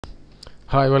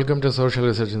Hi, welcome to Social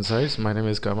Research Insights. My name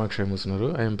is Kamakshay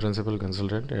Musnuru. I am Principal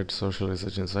Consultant at Social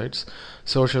Research Insights.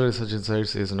 Social Research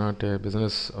Insights is not a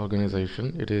business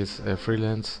organization. It is a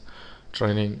freelance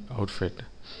training outfit.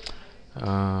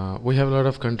 We have a lot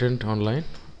of content online.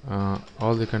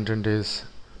 All the content is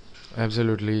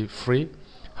absolutely free.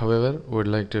 However, we would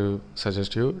like to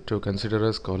suggest you to consider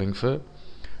us calling for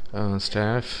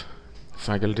staff,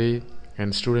 faculty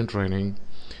and student training.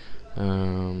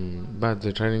 But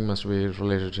the training must be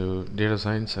related to data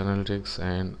science, analytics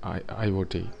and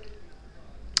IoT.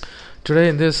 Today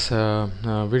in this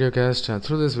videocast,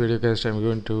 through this videocast I'm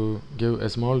going to give a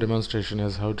small demonstration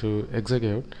as how to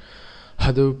execute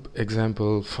Hadoop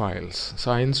example files.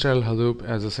 So I install Hadoop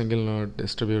as a single node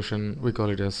distribution. We call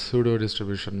it as pseudo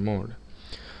distribution mode.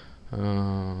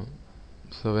 So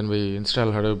when we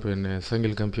install Hadoop in a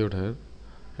single computer,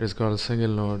 it is called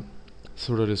single node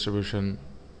pseudo distribution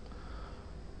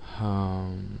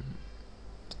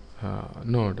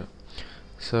node.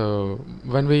 So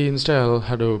when we install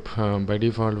Hadoop, by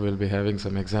default we'll be having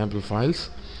some example files,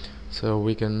 so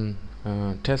we can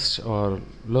test or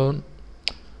learn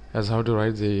as how to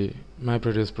write the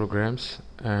MapReduce programs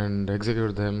and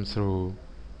execute them through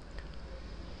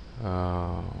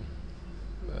the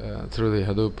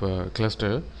Hadoop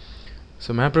cluster.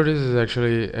 So MapReduce is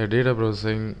actually a data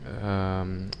processing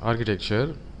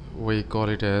architecture. We call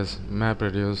it as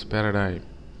MapReduce paradigm.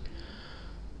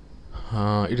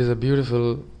 It is a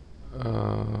beautiful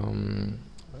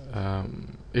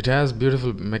it has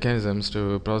beautiful mechanisms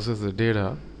to process the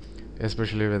data,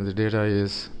 especially when the data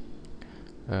is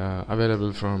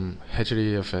available from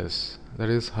HDFS, that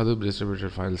is Hadoop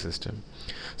distributed file system.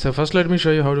 So first let me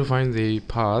show you how to find the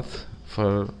path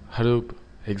for Hadoop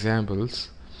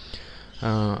examples.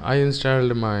 I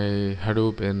installed my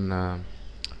Hadoop in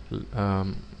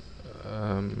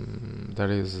that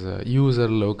is user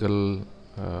local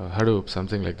Hadoop,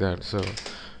 something like that. So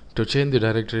to change the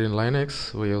directory in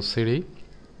Linux, we use cd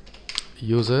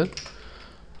user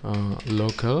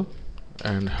local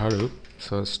and Hadoop.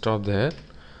 So stop there,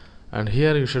 and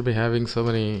here you should be having so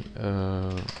many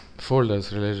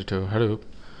folders related to Hadoop.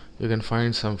 You can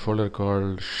find some folder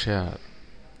called share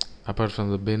apart from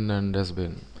the bin and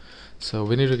dustbin. So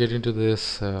we need to get into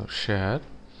this share.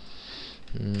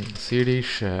 Cd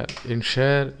share. In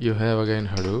share you have again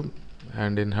Hadoop,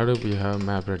 and in Hadoop you have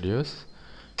MapReduce.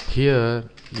 Here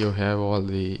you have all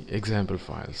the example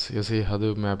files. You see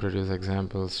Hadoop MapReduce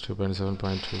examples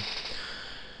 2.7.2.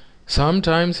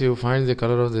 Sometimes you find the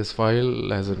color of this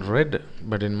file as in red,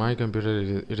 but in my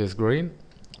computer it is green,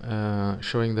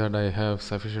 showing that I have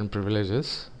sufficient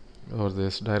privileges over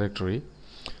this directory.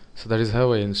 So that is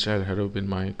how I installed Hadoop in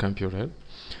my computer.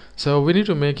 So we need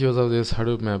to make use of this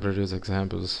Hadoop MapReduce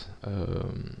examples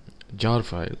jar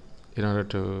file in order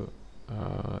to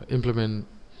implement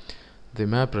the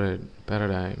MapRed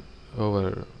paradigm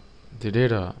over the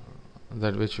data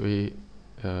that which we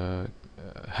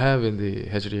have in the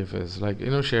HDFS, like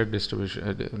shared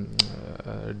distribution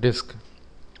disk.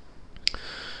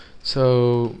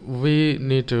 So we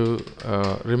need to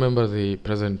remember the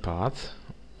present path,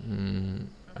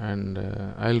 and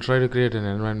I'll try to create an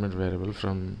environment variable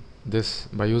from this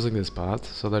by using this path,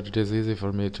 so that it is easy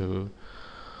for me to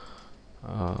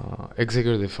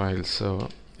execute the files. So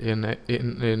in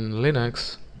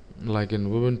Linux, like in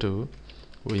Ubuntu,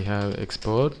 we have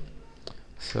export.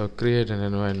 So create an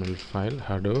environment file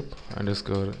Hadoop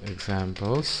underscore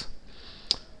examples,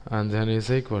 and then is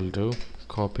equal to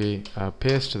copy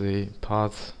paste the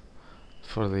path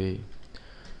for the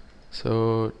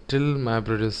till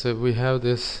MapReduce. So we have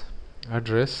this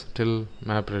address till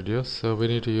MapReduce, so we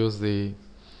need to use the,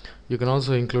 you can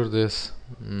also include this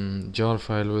jar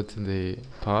file within the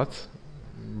path,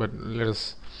 but let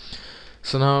us,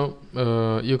 so now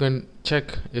you can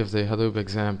check if the Hadoop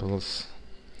examples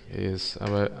is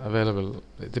available,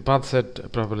 the path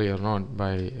set properly or not,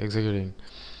 by executing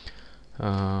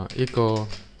echo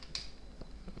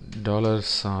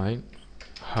 $sign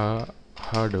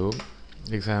Hadoop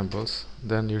examples.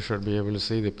 Then you should be able to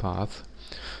see the path.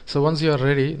 So once you are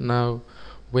ready, now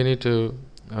we need to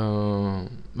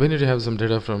have some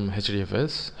data from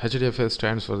HDFS. HDFS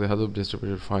stands for the Hadoop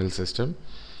distributed file system,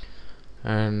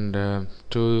 and I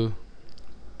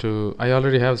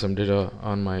already have some data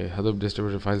on my Hadoop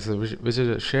distributed file system, which is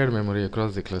a shared memory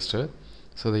across the cluster.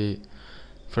 So the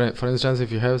for instance,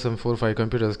 if you have some 4 or 5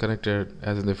 computers connected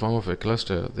as in the form of a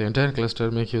cluster, the entire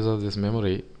cluster make use of this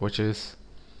memory, which is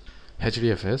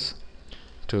HDFS,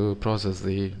 to process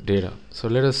the data. So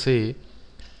let us see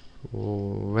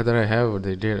whether I have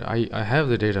the data. I have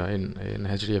the data in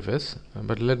HDFS,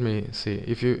 but let me see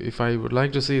if I would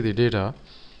like to see the data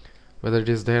whether it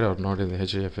is there or not in the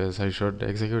HDFS, I should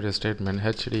execute a statement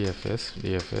HDFS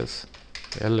DFS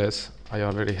ls. I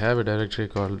already have a directory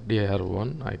called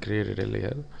dir1 I created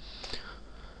earlier,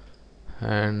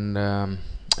 and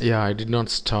yeah, I did not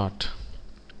start.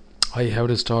 I have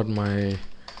to start my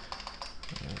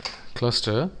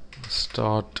cluster,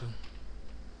 start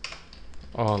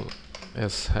all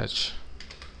sh.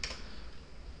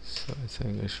 So I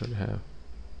think I should have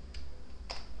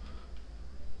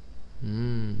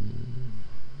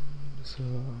so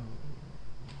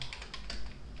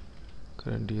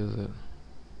current user.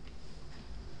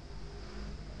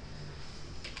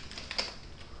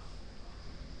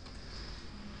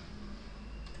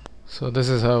 So this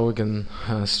is how we can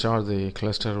start the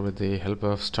cluster with the help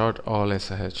of start all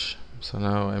sh. So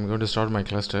now I'm going to start my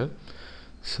cluster.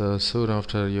 So soon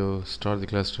after you start the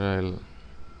cluster,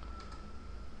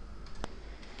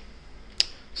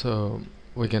 so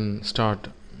we can start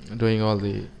doing all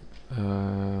the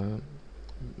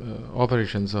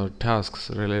operations or tasks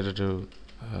related to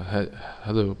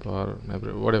Hadoop or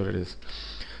whatever it is.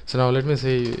 So now let me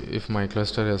see if my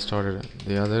cluster has started.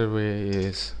 The other way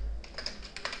is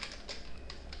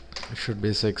it should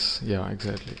be 6. Yeah,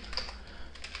 exactly.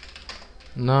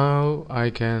 Now I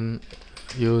can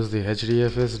use the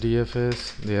HDFS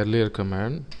DFS, the earlier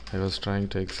command I was trying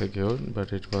to execute,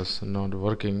 but it was not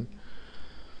working.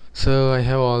 So I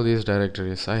have all these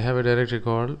directories. I have a directory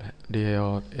called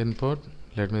dir input.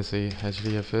 Let me see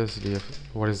HDFS DF.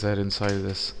 What is there inside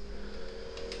this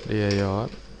dir?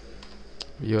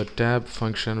 Your tab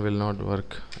function will not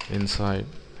work inside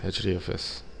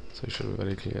HDFS, so it should be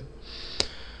very clear.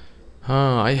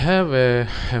 I have a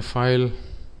file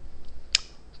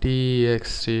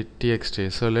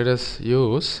txt. So let us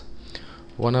use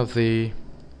one of the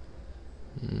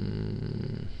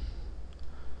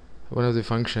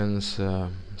functions.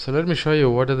 So let me show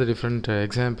you what are the different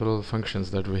example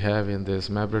functions that we have in this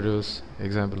MapReduce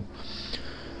example.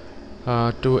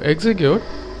 To execute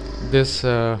this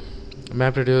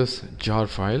MapReduce jar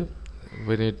file,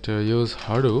 we need to use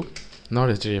Hadoop, not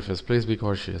HDFS. Please be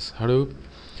cautious. Hadoop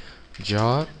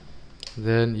jar,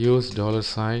 then use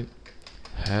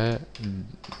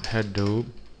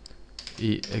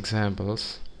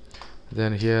 $hadoop-examples.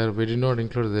 Then here we did not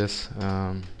include this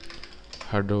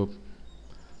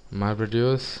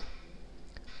hadoop-mapreduce.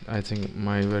 I think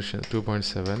my version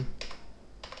 2.7.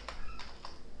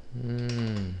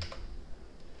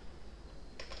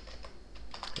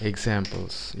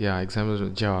 Examples. Yeah, examples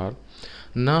jar.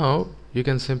 Now you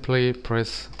can simply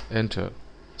press enter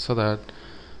so that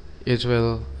it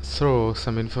will throw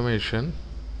some information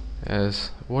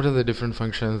as what are the different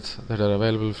functions that are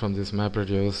available from this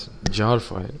MapReduce jar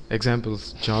file,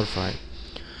 examples jar file.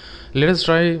 Let us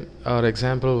try our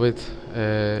example with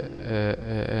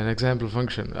an example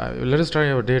function. Let us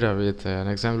try our data with an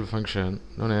example function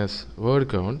known as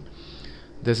wordcount.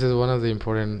 This is one of the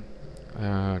important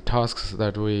tasks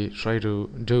that we try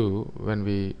to do when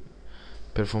we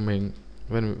are performing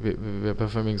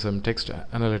some text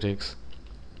analytics.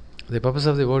 The purpose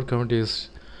of the word count is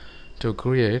to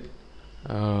create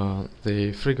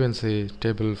the frequency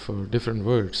table for different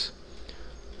words.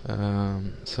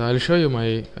 So I'll show you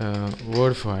my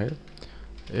word file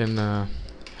in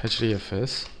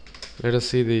HDFS. Let us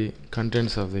see the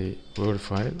contents of the word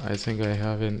file. I think I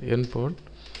have an input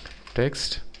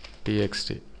text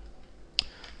txt.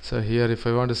 So here if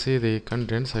I want to see the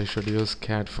contents, I should use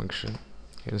cat function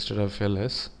instead of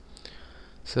ls.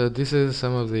 So this is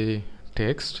some of the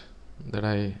text that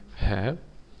I have.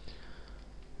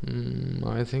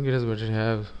 I think it is better to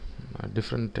have a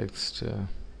different text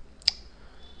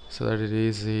so that it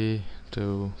is easy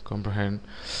to comprehend.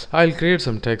 I'll create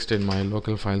some text in my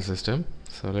local file system.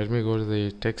 So let me go to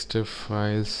the text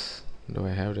files. Do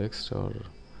I have text or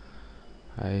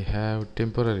I have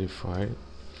temporary file?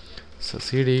 So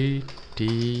cd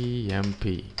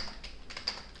tmp.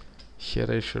 Here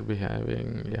I should be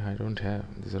having, yeah, I don't have,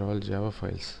 these are all Java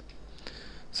files.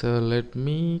 So let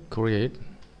me create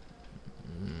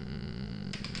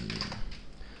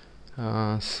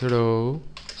sudo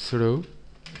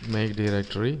make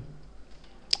directory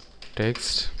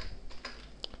text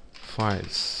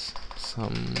files,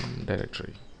 some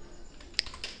directory.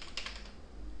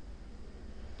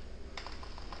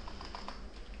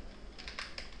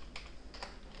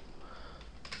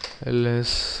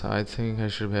 ls, I think I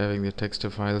should be having the text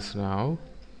files now.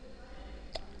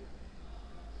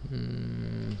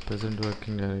 Present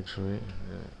working directory.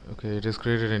 Okay, it is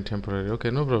created in temporary. Okay,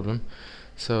 no problem.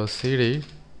 So cd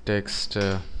text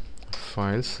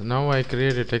files. Now I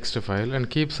create a text file and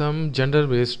keep some gender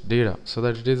based data so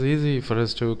that it is easy for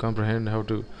us to comprehend how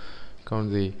to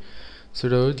count the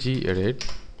sudo gedit.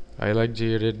 I like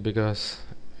gedit because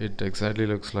it exactly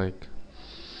looks like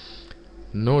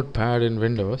notepad in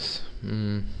Windows.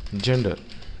 Gender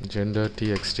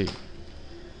txt.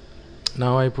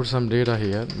 Now I put some data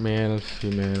here, male,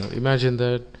 female. Imagine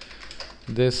that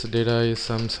this data is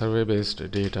some survey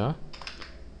based data.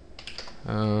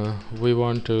 We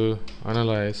want to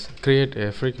create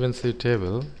a frequency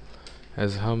table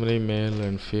as how many male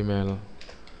and female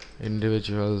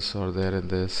individuals are there in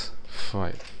this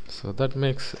file. So that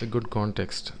makes a good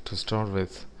context to start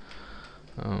with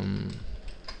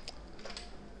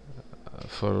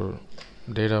for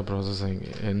data processing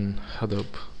in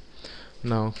Hadoop.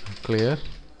 Now clear,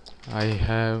 I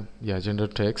have gender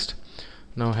text.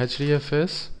 Now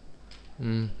HDFS,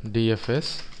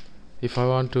 DFS. If I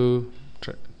want to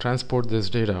transport this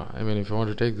data, I mean if I want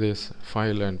to take this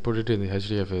file and put it in the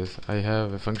HDFS, I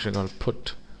have a function called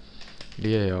put,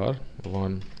 dir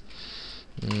one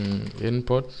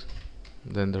input,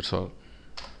 then that's all.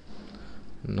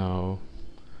 Now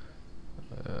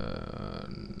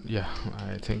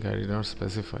I think I did not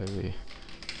specify the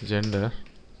gender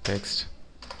text.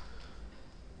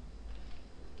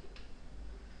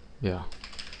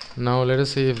 Now let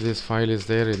us see if this file is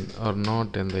there in or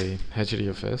not in the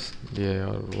HDFS.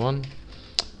 dir1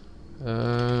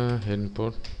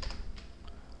 input.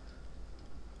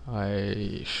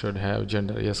 I should have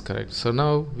gender. Yes, correct. So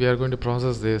now we are going to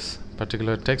process this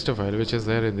particular text file which is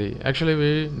there in the, actually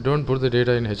we don't put the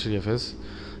data in HDFS.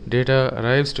 Data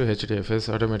arrives to HDFS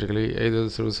automatically either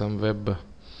through some web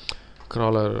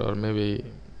crawler or maybe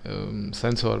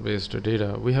sensor based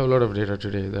data. We have a lot of data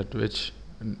today that which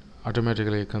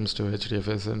automatically comes to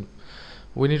HDFS, and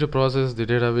we need to process the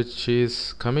data which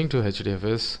is coming to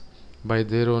HDFS by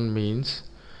their own means.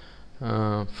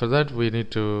 For that we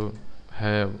need to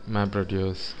have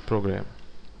MapReduce program.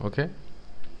 Okay,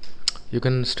 you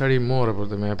can study more about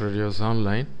the MapReduce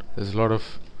online. There's a lot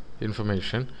of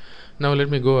information. Now let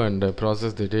me go and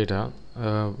process the data.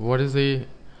 What is the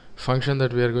function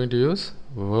that we are going to use?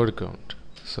 Word count.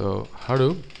 So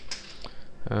Hadoop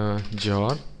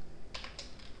jar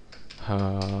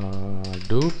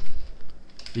hadoop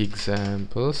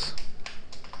examples.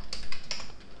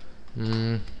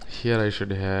 Here I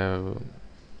should have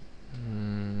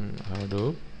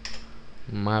hadoop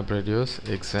mapreduce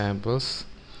examples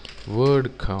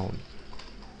word count.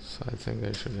 So I think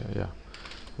I should have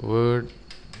word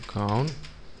count.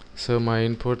 So my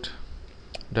input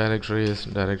directory is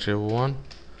directory 1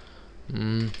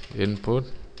 input,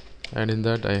 and in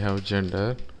that I have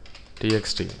gender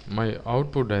txt. My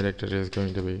output directory is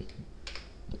going to be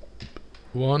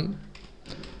 1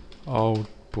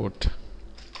 output.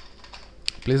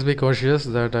 Please be cautious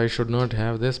that I should not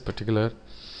have this particular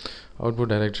output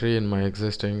directory in my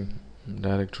existing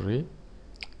directory.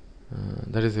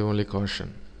 That is the only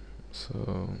caution.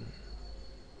 So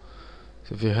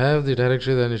if you have the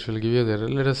directory, then it will give you the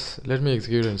let me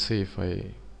execute and see if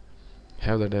I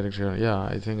have the directory.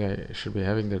 I think I should be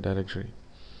having the directory.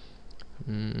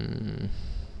 It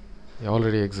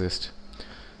already exists.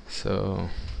 So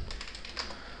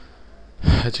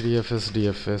HDFS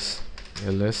DFS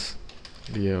ls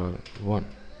dir1.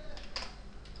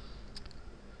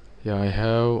 I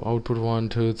have output 1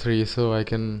 2 3, so I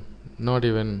can not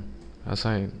even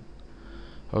assign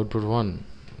output 1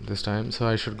 this time, so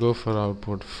I should go for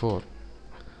output 4,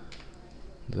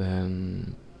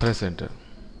 then press enter.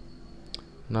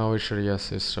 Now it should,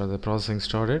 the processing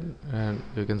started, and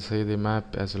you can see the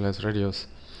map as well as radius.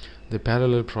 The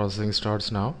parallel processing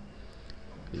starts now.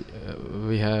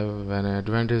 We have an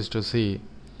advantage to see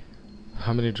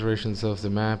how many iterations of the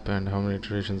map and how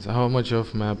much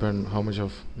of map and how much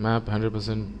of map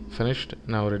 100% finished.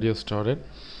 Now radius started.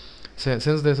 Since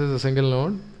this is a single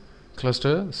node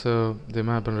cluster, so the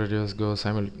map and radius go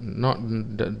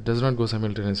does not go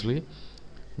simultaneously,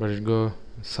 but it go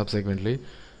subsequently.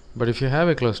 But if you have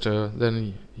a cluster,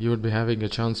 then you would be having a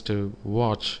chance to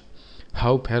watch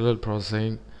how parallel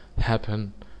processing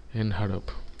happen in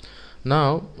Hadoop.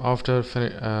 Now after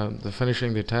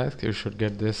finishing the task, you should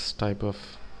get this type of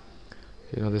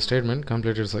the statement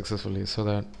completed successfully, so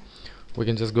that we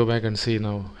can just go back and see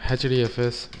now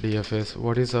HDFS DFS.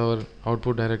 What is our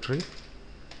output directory?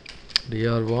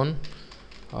 dir1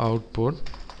 output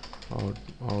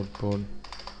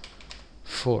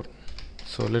 4.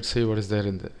 So let's see what is there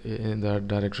in that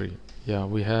directory.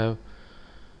 We have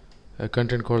a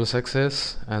content called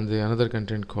success and the another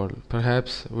content called,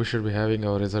 perhaps we should be having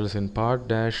our results in part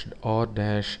dash or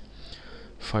dash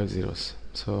 5 zeros.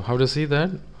 So how to see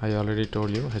that? I already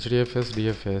told you. HDFS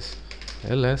DFS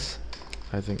ls,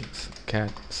 I think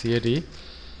cat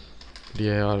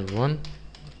dir1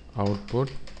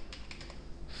 output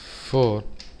 4,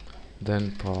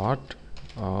 then pot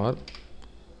or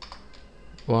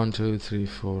 1 2 3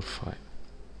 4 5.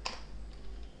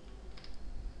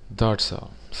 That's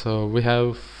all. So we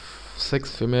have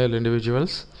 6 female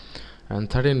individuals and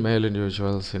 13 male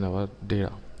individuals in our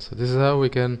data. So this is how we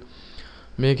can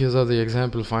make use of the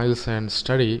example files and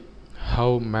study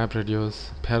how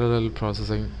MapReduce parallel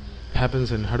processing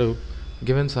happens in Hadoop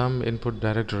given some input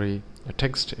directory, a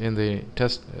text in the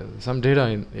test, some data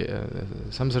in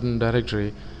some certain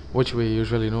directory which we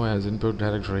usually know as input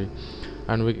directory,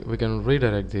 and we can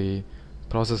redirect the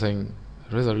processing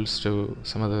results to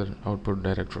some other output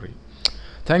directory.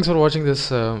 Thanks for watching this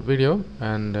video,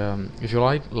 and if you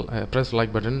like, press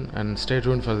like button and stay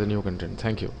tuned for the new content.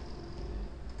 Thank you.